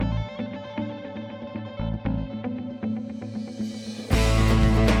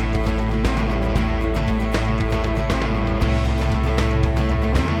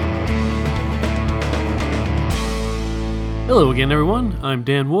Hello again, everyone. I'm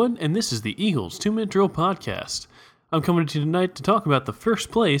Dan Wood, and this is the Eagles 2-Minute Drill Podcast. I'm coming to you tonight to talk about the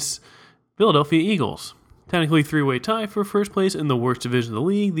first place Philadelphia Eagles. Technically three-way tie for first place in the worst division of the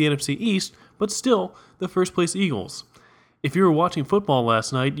league, the NFC East, but still the first place Eagles. If you were watching football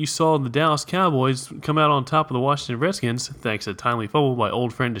last night, you saw the Dallas Cowboys come out on top of the Washington Redskins thanks to a timely fumble by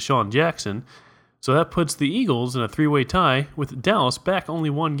old friend Deshaun Jackson. So that puts the Eagles in a three-way tie with Dallas back only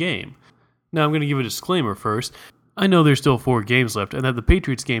one game. Now I'm going to give a disclaimer first. I know there's still 4 games left and that the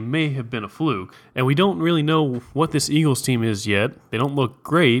Patriots game may have been a fluke, and we don't really know what this Eagles team is yet. They don't look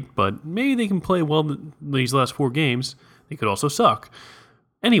great, but maybe they can play well these last 4 games. They could also suck.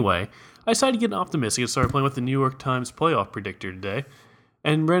 Anyway, I decided to get optimistic and started playing with the New York Times playoff predictor today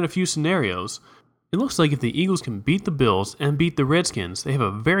and ran a few scenarios. It looks like if the Eagles can beat the Bills and beat the Redskins, they have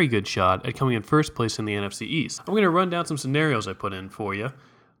a very good shot at coming in first place in the NFC East. I'm going to run down some scenarios I put in for you.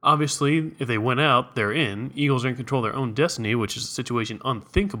 Obviously, if they win out, they're in. Eagles are in control of their own destiny, which is a situation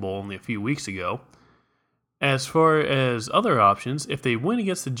unthinkable only a few weeks ago. As far as other options, if they win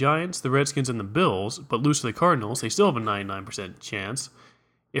against the Giants, the Redskins, and the Bills, but lose to the Cardinals, they still have a 99% chance.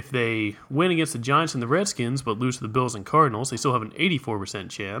 If they win against the Giants and the Redskins, but lose to the Bills and Cardinals, they still have an 84%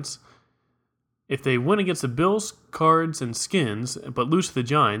 chance. If they win against the Bills, Cards, and Skins, but lose to the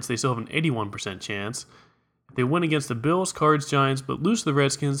Giants, they still have an 81% chance. If they win against the Bills, Cards, Giants, but lose to the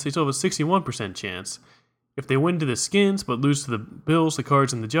Redskins, they still have a 61% chance. If they win to the Skins, but lose to the Bills, the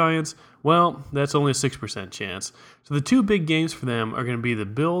Cards, and the Giants, well, that's only a 6% chance. So the 2 big games for them are going to be the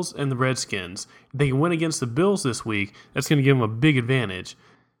Bills and the Redskins. If they can win against the Bills this week, that's going to give them a big advantage.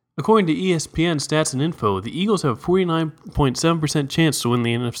 According to ESPN Stats and Info, the Eagles have a 49.7% chance to win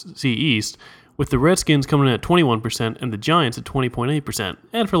the NFC East, with the Redskins coming in at 21% and the Giants at 20.8%.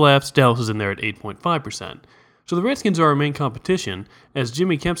 And for laughs, Dallas is in there at 8.5%. So the Redskins are our main competition. As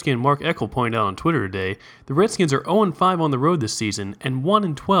Jimmy Kempsky and Mark Eckel pointed out on Twitter today, the Redskins are 0-5 on the road this season and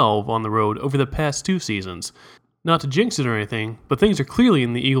 1-12 on the road over the past 2 seasons. Not to jinx it or anything, but things are clearly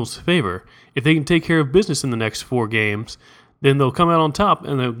in the Eagles' favor. If they can take care of business in the next 4 games, then they'll come out on top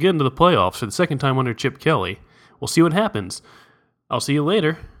and they'll get into the playoffs for the second time under Chip Kelly. We'll see what happens. I'll see you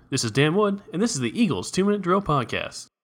later. This is Dan Wood, and this is the Eagles 2-Minute Drill Podcast.